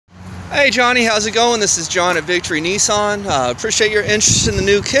Hey Johnny, how's it going? This is John at Victory Nissan. Appreciate your interest in the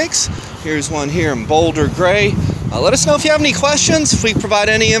new kicks. Here's one here in Boulder Gray. Let us know if you have any questions, if we provide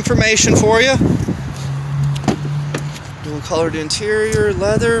any information for you. Dual colored interior,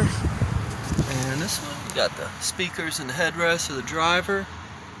 leather. And this one, you got the speakers and the headrest of the driver.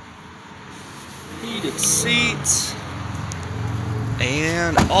 Heated seats.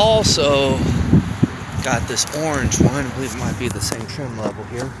 And also got this orange one. I believe it might be the same trim level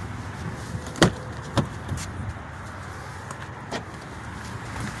here.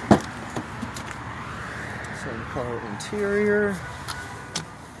 Same color interior.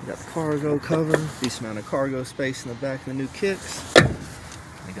 You got the cargo cover, decent amount of cargo space in the back of the new kicks.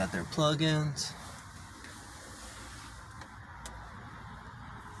 They got their plug-ins.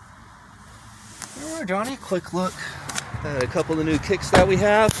 Alright Johnny, quick look at a couple of the new kicks that we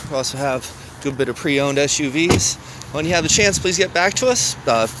have. We also have a good bit of pre-owned SUVs. When you have the chance, please get back to us.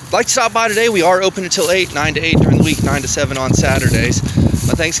 If you'd like to stop by today, we are open until 8, 9 to 8 during the week, 9 to 7 on Saturdays.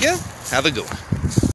 But thanks again. Have a good one.